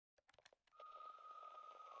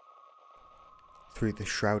Through the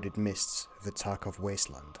shrouded mists of the Tarkov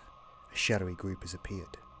wasteland, a shadowy group has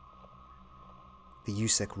appeared. The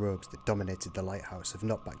USEC rogues that dominated the lighthouse have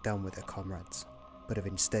not backed down with their comrades, but have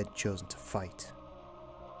instead chosen to fight.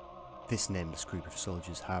 This nameless group of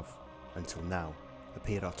soldiers have, until now,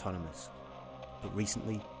 appeared autonomous, but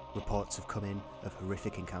recently reports have come in of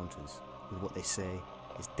horrific encounters with what they say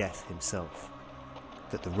is Death himself,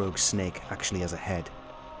 that the rogue snake actually has a head,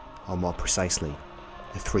 or more precisely,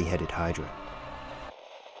 the three-headed Hydra.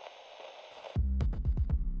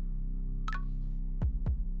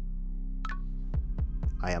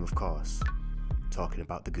 I am, of course, talking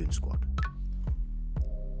about the Goon Squad.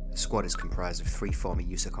 The squad is comprised of 3 former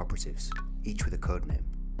USEC operatives, each with a codename.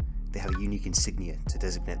 They have a unique insignia to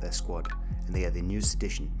designate their squad, and they are the newest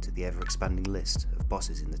addition to the ever-expanding list of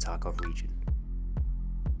bosses in the Tarkov region.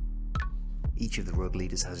 Each of the rogue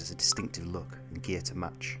leaders has a distinctive look and gear to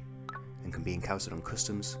match, and can be encountered on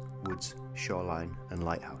customs, woods, shoreline, and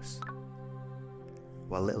lighthouse.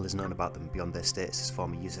 While little is known about them beyond their status as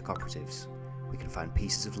former USEC operatives, we can find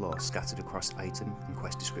pieces of lore scattered across item and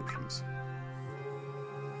quest descriptions.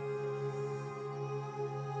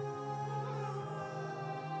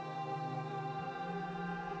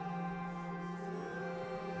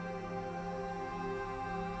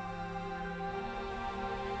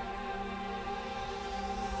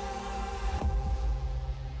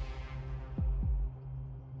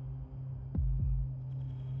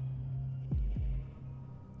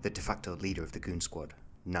 The de facto leader of the Goon Squad,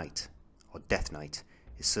 Knight, or Death Knight,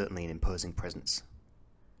 is certainly an imposing presence.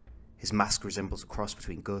 His mask resembles a cross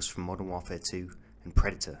between Ghost from Modern Warfare 2 and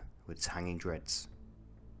Predator with its hanging dreads.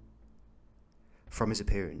 From his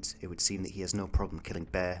appearance, it would seem that he has no problem killing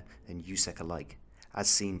Bear and USEC alike, as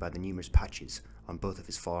seen by the numerous patches on both of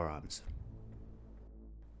his forearms.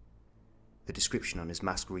 The description on his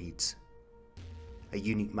mask reads, "A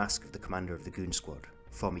unique mask of the commander of the Goon Squad,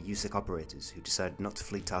 former USEC operators who decided not to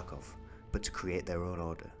flee Tarkov, but to create their own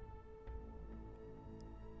order."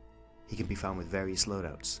 He can be found with various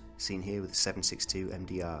loadouts, seen here with the 7.62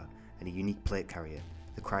 MDR and a unique plate carrier,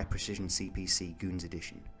 the Cry Precision CPC Goons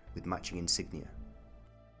Edition, with matching insignia.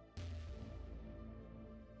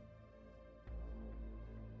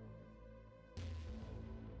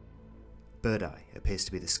 Bird Eye appears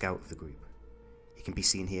to be the scout of the group. He can be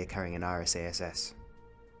seen here carrying an RSASS.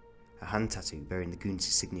 A hand tattoo bearing the Goons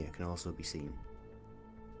insignia can also be seen.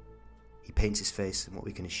 He paints his face in what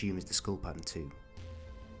we can assume is the skull pattern too.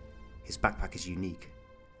 His backpack is unique,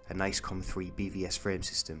 a nice COM3 BVS frame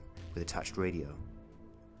system with attached radio.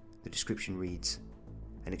 The description reads,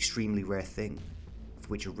 "An extremely rare thing, for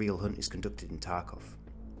which a real hunt is conducted in Tarkov."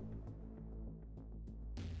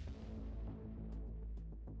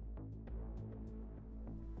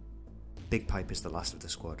 Big Pipe is the last of the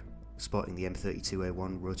squad, sporting the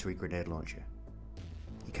M32A1 rotary grenade launcher.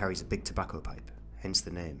 He carries a big tobacco pipe, hence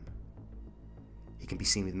the name. He can be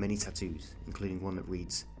seen with many tattoos, including one that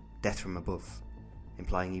reads, "Death from Above,"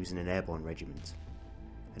 implying he was in an airborne regiment,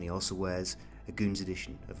 and he also wears a Goons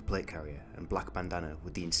edition of a plate carrier and black bandana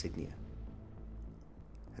with the insignia.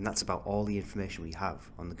 And that's about all the information we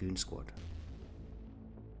have on the Goon Squad.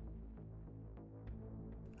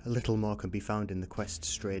 A little more can be found in the quest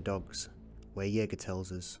Stray Dogs, where Jaeger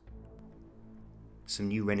tells us, "Some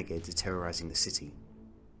new renegades are terrorising the city.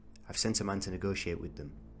 I've sent a man to negotiate with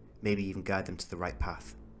them, maybe even guide them to the right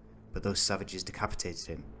path, but those savages decapitated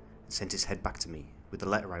him and sent his head back to me with the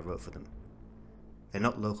letter I wrote for them. They're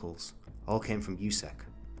not locals, all came from USEC,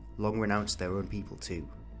 long renounced their own people too.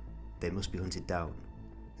 They must be hunted down.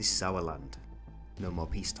 This is our land. No more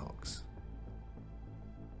peace talks."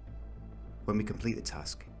 When we complete the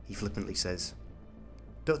task, he flippantly says,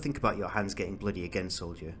 "Don't think about your hands getting bloody again,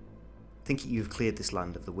 soldier. Think you have cleared this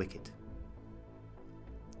land of the wicked."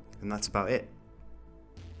 And that's about it.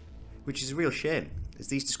 Which is a real shame, as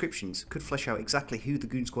these descriptions could flesh out exactly who the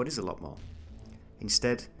Goon Squad is a lot more.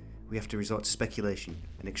 Instead, we have to resort to speculation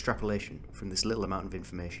and extrapolation from this little amount of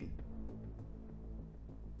information.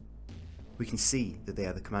 We can see that they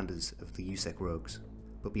are the commanders of the USEC rogues,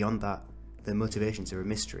 but beyond that, their motivations are a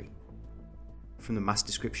mystery. From the mass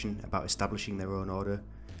description about establishing their own order,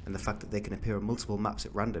 and the fact that they can appear on multiple maps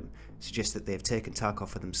at random suggests that they have taken Tarkov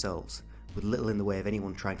for themselves, with little in the way of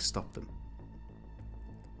anyone trying to stop them.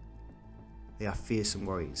 They are fearsome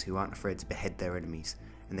warriors who aren't afraid to behead their enemies,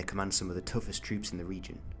 and they command some of the toughest troops in the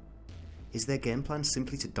region. Is their game plan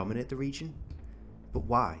simply to dominate the region? But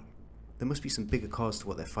why? There must be some bigger cause to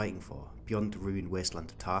what they're fighting for, beyond the ruined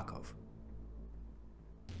wasteland of Tarkov.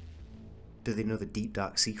 Do they know the deep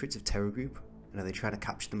dark secrets of Terror Group, and are they trying to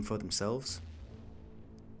capture them for themselves?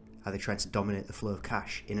 Are they trying to dominate the flow of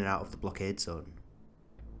cash in and out of the blockade zone?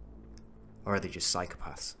 Or are they just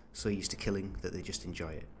psychopaths, so used to killing that they just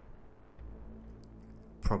enjoy it?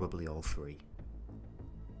 Probably all three.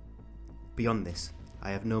 Beyond this,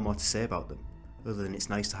 I have no more to say about them, other than it's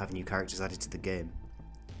nice to have new characters added to the game.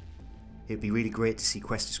 It would be really great to see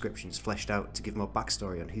quest descriptions fleshed out to give more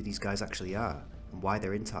backstory on who these guys actually are, and why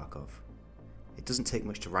they're in Tarkov. It doesn't take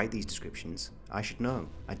much to write these descriptions, I should know,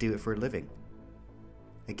 I do it for a living.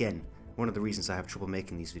 Again, one of the reasons I have trouble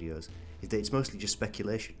making these videos is that it's mostly just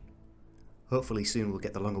speculation. Hopefully soon we'll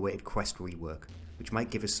get the long-awaited quest rework, which might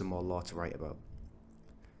give us some more lore to write about.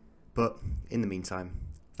 But, in the meantime,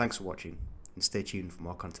 thanks for watching, and stay tuned for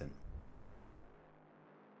more content.